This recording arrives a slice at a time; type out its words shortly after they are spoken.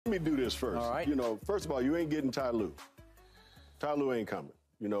me do this first. All right. You know, first of all, you ain't getting Ty Lue. Ty Lue ain't coming.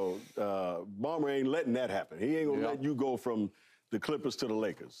 You know, Ballmer ain't letting that happen. He ain't gonna let you go from the Clippers to the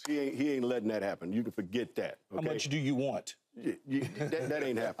Lakers. He ain't letting that happen. You can forget that. Okay? How much do you want? That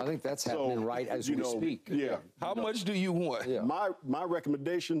ain't happening. I think that's happening right as we speak. Yeah. How much do you want? Yeah. My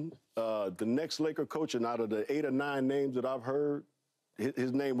recommendation, the next Laker coach, and out of the 8 or 9 names that I've heard,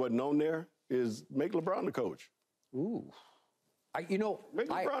 his name wasn't on there, is make LeBron the coach. Ooh. Make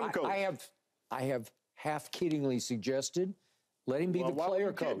LeBron the coach. I have half-kiddingly suggested let him be the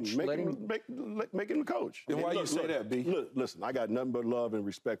player coach. Make him the coach. Then why you say that, B? Listen, I got nothing but love and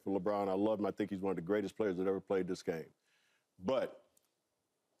respect for LeBron. I love him. I think he's one of the greatest players that ever played this game. But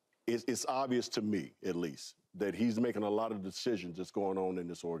it's obvious to me, at least, that he's making a lot of decisions that's going on in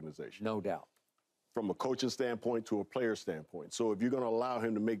this organization. No doubt. From a coaching standpoint to a player standpoint. So if you're going to allow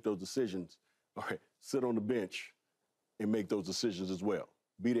him to make those decisions, all right, sit on the bench and make those decisions as well.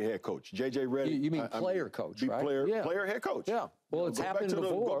 Be the head coach. JJ Redick. You mean player coach, right? Player, head coach. Yeah. Well, it's happened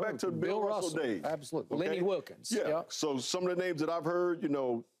before. Go back to the Bill Russell days. Absolutely. Okay? Lenny Wilkins. Yeah. So some of the names that I've heard, you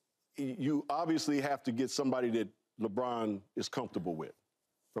know, you obviously have to get somebody that LeBron is comfortable with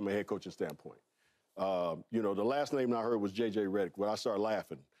from a head coaching standpoint. You know, the last name I heard was JJ Redick. When I started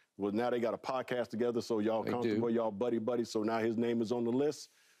laughing, well, now they got a podcast together, so y'all comfortable, y'all buddy. So now his name is on the list.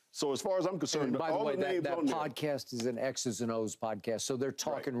 So as far as I'm concerned, and by the way, that podcast is an X's and O's podcast, so they're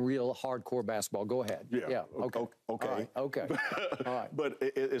talking real hardcore basketball. Go ahead. Yeah. Okay. Okay. All right. But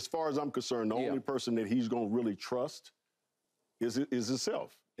as far as I'm concerned, the only person that he's going to really trust is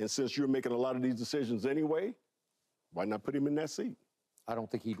himself. And since you're making a lot of these decisions anyway, why not put him in that seat? I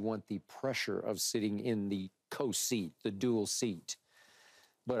don't think he'd want the pressure of sitting in the co-seat, the dual seat.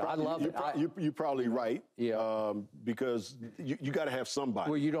 But I love it. You're probably right. Yeah. Because you got to have somebody.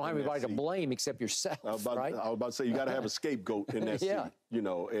 Well, you don't have anybody to blame except yourself, right? I was about to say, you got to have a scapegoat in that seat, you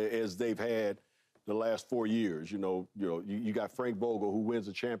know, as they've had the last 4 years. You got Frank Vogel, who wins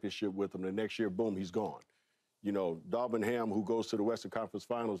a championship with them. The next year, boom, he's gone. You know, Darvin Ham, who goes to the Western Conference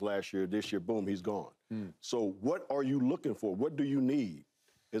Finals last year, this year, boom, he's gone. So what are you looking for? What do you need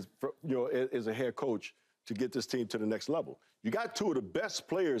as a head coach to get this team to the next level? You got 2 of the best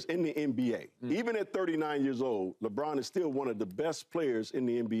players in the NBA. Even at 39 years old, LeBron is still one of the best players in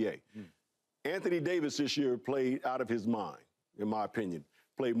the NBA. Anthony Davis this year played out of his mind, in my opinion.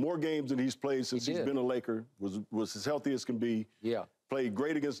 Played more games than he's played since he's been a Laker, was as healthy as can be. Yeah. Played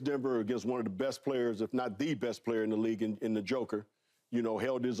great against Denver, against one of the best players, if not the best player in the league in the Joker. You know,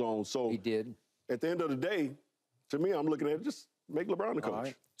 held his own. So he did. At the end of the day, to me, I'm looking at it, just make LeBron the coach. All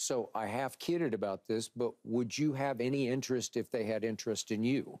right. So I half kidded about this, but would you have any interest if they had interest in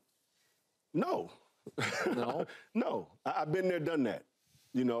you? No. No? No. I've been there, done that.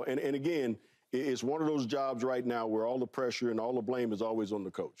 You know, and again, it's one of those jobs right now where all the pressure and all the blame is always on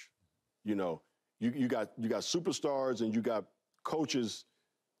the coach. You know, you got superstars and you got coaches.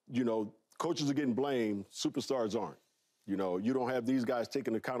 You know, coaches are getting blamed, superstars aren't. You know, you don't have these guys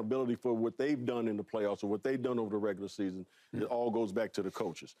taking accountability for what they've done in the playoffs or what they've done over the regular season. It all goes back to the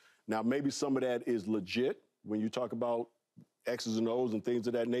coaches. Now, maybe some of that is legit when you talk about X's and O's and things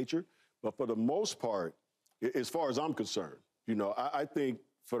of that nature. But for the most part, as far as I'm concerned, you know, I think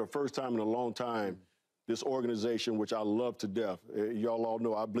for the first time in a long time, this organization, which I love to death, y'all all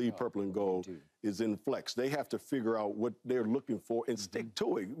know I bleed purple and gold, is in flex. They have to figure out what they're looking for and stick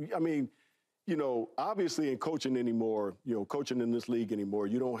to it. I mean, you know, obviously in coaching anymore, you know, coaching in this league anymore,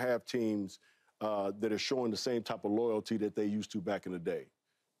 you don't have teams that are showing the same type of loyalty that they used to back in the day.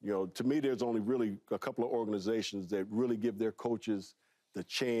 You know, to me, there's only really a couple of organizations that really give their coaches the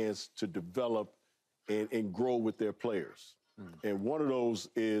chance to develop and grow with their players. And one of those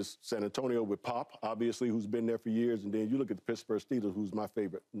is San Antonio with Pop, obviously, who's been there for years. And then you look at the Pittsburgh Steelers, who's my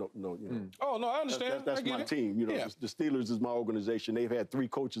favorite. You know. Oh, no, I understand. That's my team. You know, the Steelers is my organization. They've had 3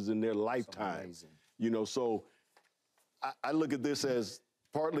 coaches in their lifetime. You know, so I look at this as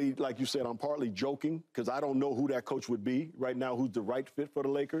partly, like you said, I'm partly joking because I don't know who that coach would be right now, who's the right fit for the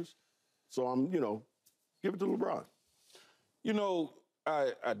Lakers. So I'm, you know, give it to LeBron. You know,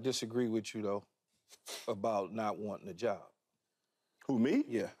 I disagree with you, though, about not wanting a job. Who, me?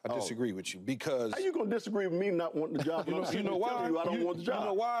 Yeah, I disagree with you because... How you going to disagree with me not wanting the job? You know why? I don't want the job. You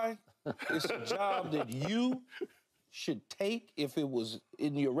know why? It's a job that you should take if it was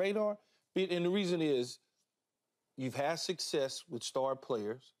in your radar. And the reason is you've had success with star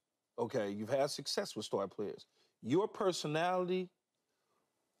players. Okay, you've had success with star players. Your personality,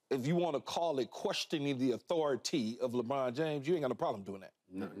 if you want to call it questioning the authority of LeBron James, you ain't got a problem doing that.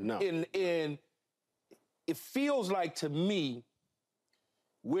 No. And it feels like to me,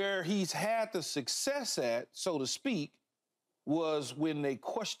 where he's had the success at, so to speak, was when they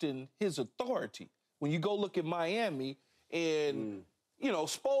questioned his authority. When you go look at Miami and, you know,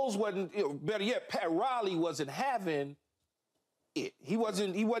 Spoles wasn't, you know, better yet, Pat Riley wasn't having it. He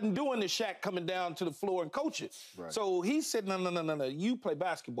wasn't doing the Shaq coming down to the floor and coaching. Right. So he said, no, you play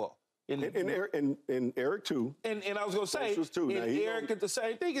basketball. And Eric too. And I was going to say, too. And Eric at the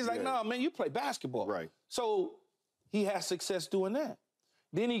same thing. He's like, no, man, you play basketball. Right. So he has success doing that.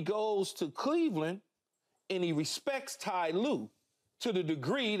 Then he goes to Cleveland and he respects Ty Lue to the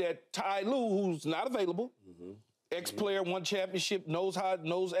degree that Ty Lue, who's not available, ex-player, won championship, knows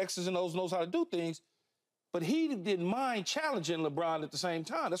X's and O's, knows how to do things, but he didn't mind challenging LeBron at the same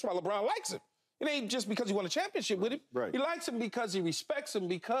time. That's why LeBron likes him. It ain't just because he won a championship with him. Right. He likes him because he respects him,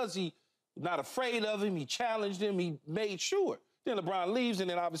 because he's not afraid of him. He challenged him. He made sure. Then LeBron leaves, and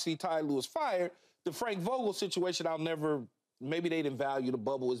then obviously Ty Lue is fired. The Frank Vogel situation, maybe they didn't value the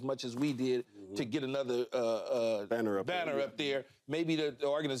bubble as much as we did to get another banner up there. Maybe the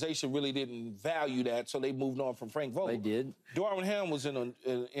organization really didn't value that, so they moved on from Frank Vogel. They did. Darvin Ham was in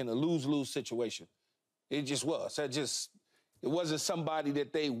a lose-lose situation. It just was. It wasn't somebody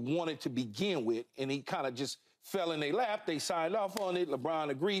that they wanted to begin with, and he kind of just fell in their lap. They signed off on it. LeBron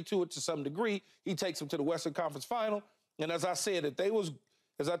agreed to it to some degree. He takes them to the Western Conference Final. And as I said,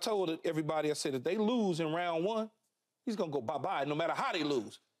 as I told everybody, I said, if they lose in round one, he's going to go bye-bye, no matter how they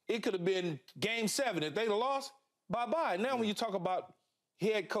lose. It could have been game 7. If they'd have lost, bye-bye. Now, when you talk about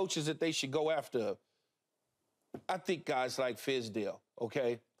head coaches that they should go after, I think guys like Fizdale,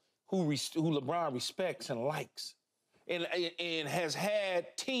 okay, who LeBron respects and likes, and has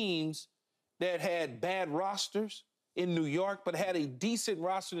had teams that had bad rosters in New York, but had a decent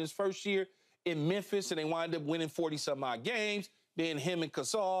roster in his first year in Memphis, and they wind up winning 40-some-odd games. Then him and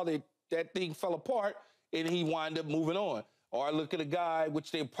Gasol, that thing fell apart, and he wind up moving on. Or I look at a guy,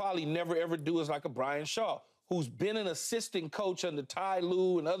 which they probably never, ever do, is like a Bryon Scott, who's been an assistant coach under Ty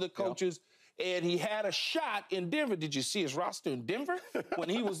Lue and other coaches, and he had a shot in Denver. Did you see his roster in Denver when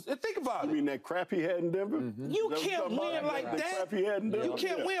he was? Think about it. You mean that crap he had in Denver? You can't win like that. Crap he had in Denver? You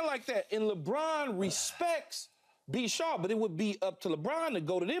can't win like that. And LeBron respects B. Shaw, but it would be up to LeBron to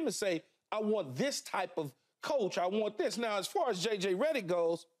go to them and say, I want this type of coach. I want this. Now, as far as JJ Redick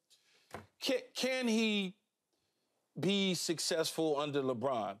goes, can he be successful under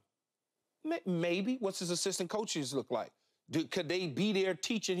LeBron? Maybe. What's his assistant coaches look like? Could they be there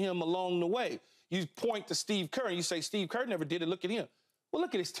teaching him along the way? You point to Steve Kerr and you say, Steve Kerr never did it. Look at him. Well,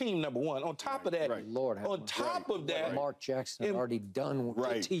 look at his team, number one. On top of that, Mark Jackson had already done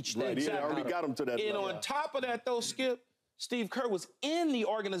to teach that. He already got him to that level. And on top of that, though, Skip, Steve Kerr was in the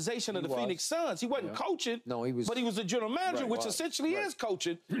organization of the Phoenix Suns. He wasn't coaching, but he was the general manager, which essentially is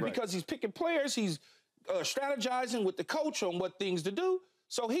coaching because he's picking players. He's strategizing with the coach on what things to do.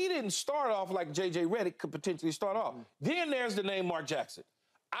 So he didn't start off like JJ Redick could potentially start off. Then there's the name Mark Jackson.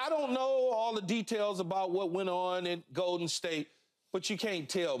 I don't know all the details about what went on at Golden State, but you can't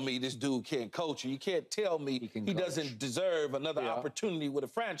tell me this dude can't coach. You can't tell me he doesn't deserve another opportunity with a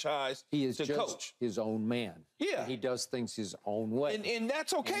franchise he is to just coach. His own man. Yeah. He does things his own way. And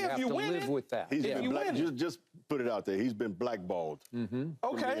that's okay if you have to win live with that. Just put it out there. He's been blackballed.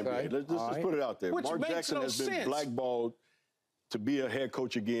 Okay. Let's just put it out there. Which Mark makes Jackson no has been sense. blackballed to be a head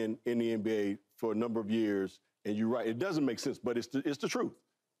coach again in the NBA for a number of years. And you're right. It doesn't make sense, but it's the truth.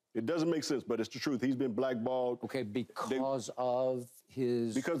 It doesn't make sense, but it's the truth. He's been blackballed. Okay, because of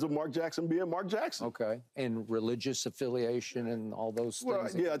Mark Jackson being Mark Jackson. Okay, and religious affiliation and all those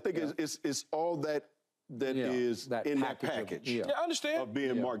things. Yeah, I think it's all that is in that package. I understand. Of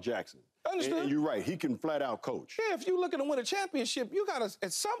being Mark Jackson. I understand. And you're right. He can flat out coach. Yeah, if you're looking to win a championship, you got to,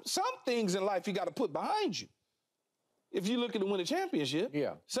 some things in life you got to put behind you. If you're looking to win a championship,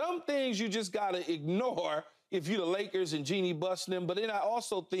 some things you just got to ignore if you're the Lakers and Jeannie busting them. But then I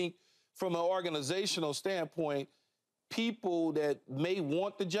also think from an organizational standpoint, people that may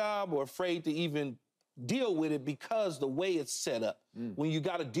want the job are afraid to even deal with it because the way it's set up. When you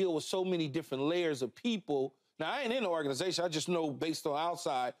got to deal with so many different layers of people. Now, I ain't in the organization. I just know based on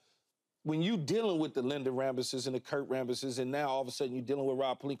outside, when you dealing with the Linda Rambuses and the Kurt Rambuses, and now all of a sudden you're dealing with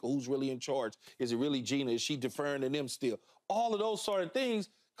Rob Pelinka, who's really in charge? Is it really Gina? Is she deferring to them still? All of those sort of things,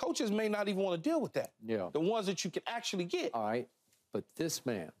 coaches may not even want to deal with that. Yeah. The ones that you can actually get. All right, but this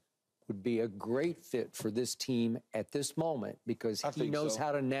man would be a great fit for this team at this moment because he knows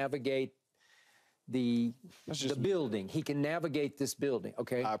how to navigate the building. He can navigate this building,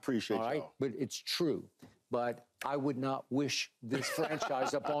 okay? I appreciate y'all. But it's true. But I would not wish this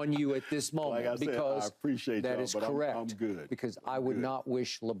franchise upon you at this moment like I because said, I appreciate that is correct. I'm good. Because I would not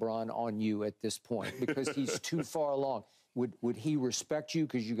wish LeBron on you at this point because he's too far along. Would he respect you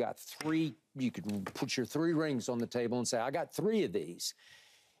because you got 3 put your 3 rings on the table and say, I got 3 of these.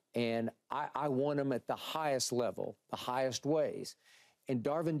 And I won them at the highest level, the highest ways. And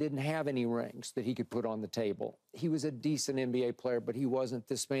Darvin didn't have any rings that he could put on the table. He was a decent NBA player, but he wasn't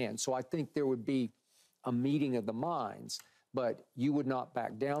this man. So I think there would be a meeting of the minds, but you would not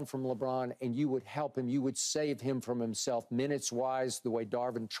back down from LeBron, and you would help him. You would save him from himself minutes-wise, the way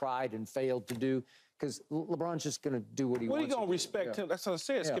Darvin tried and failed to do, because LeBron's just going to do what he wants to do. Well, he's going to respect him. That's what I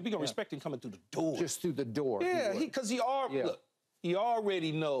said. He's going to respect him coming through the door. Just through the door. Yeah, because he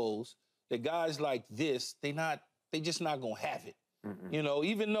already knows that guys like this, they just not going to have it. You know,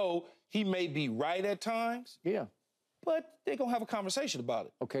 even though he may be right at times. Yeah. But they're going to have a conversation about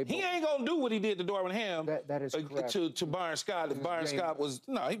it. Okay. He ain't going to do what he did to Darvin Ham. That is correct. To Byron Scott. If Byron Scott was,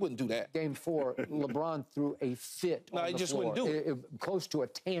 no, he wouldn't do that. Game 4, LeBron threw a fit on the floor. No, he just wouldn't do it. Close to a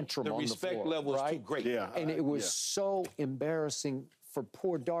tantrum on the floor. The respect level is too great. Yeah. And it was so embarrassing for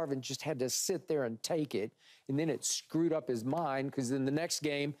poor Darvin, just had to sit there and take it. And then it screwed up his mind, because in the next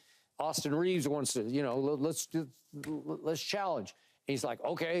game, Austin Reeves wants to, you know, let's challenge. And he's like,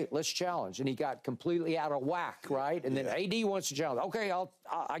 okay, let's challenge. And he got completely out of whack, right? And then AD wants to challenge. Okay,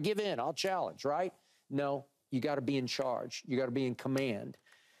 I give in. I'll challenge, right? No, you got to be in charge. You got to be in command.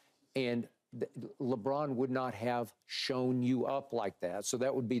 And LeBron would not have shown you up like that. So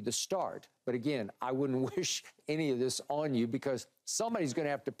that would be the start. But again, I wouldn't wish any of this on you, because somebody's going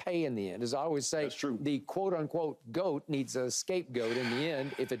to have to pay in the end. As I always say, that's true. The quote-unquote GOAT needs a scapegoat in the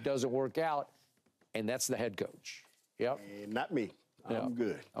end if it doesn't work out, and that's the head coach. Yep. And not me. I'm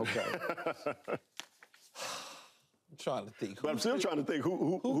good. Okay. I'm trying to think. But I'm still trying to think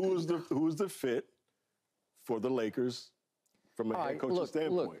who is the fit for the Lakers from a head coaching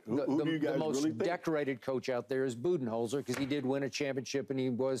standpoint. Who do you guys the most really think? decorated coach out there is Budenholzer, because he did win a championship and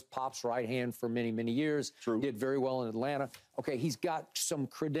he was Pop's right hand for many, many years. True. Did very well in Atlanta. Okay, he's got some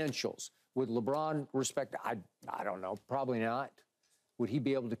credentials. Would LeBron respect? I don't know. Probably not. Would he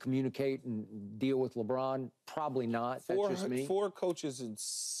be able to communicate and deal with LeBron? Probably not. That's just me. 4 coaches in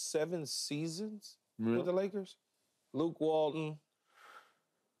 7 seasons with the Lakers. Luke Walton.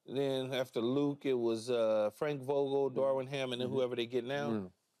 Then after Luke, it was Frank Vogel, Darvin Ham, and then whoever they get now.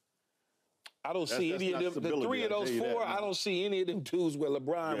 I don't see any of them. The 3 of those 4, I don't see any of them dudes where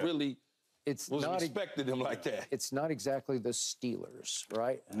LeBron really was respected him like that. It's not exactly the Steelers,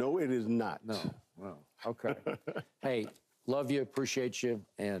 right? No, it is not. No. Okay. Hey. Love you, appreciate you,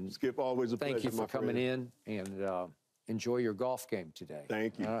 and Skip, always a pleasure. Thank you for coming in, and enjoy your golf game today.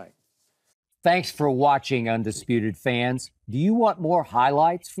 Thank you. All right. Thanks for watching, Undisputed fans. Do you want more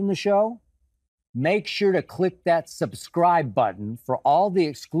highlights from the show? Make sure to click that subscribe button for all the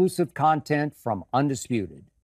exclusive content from Undisputed.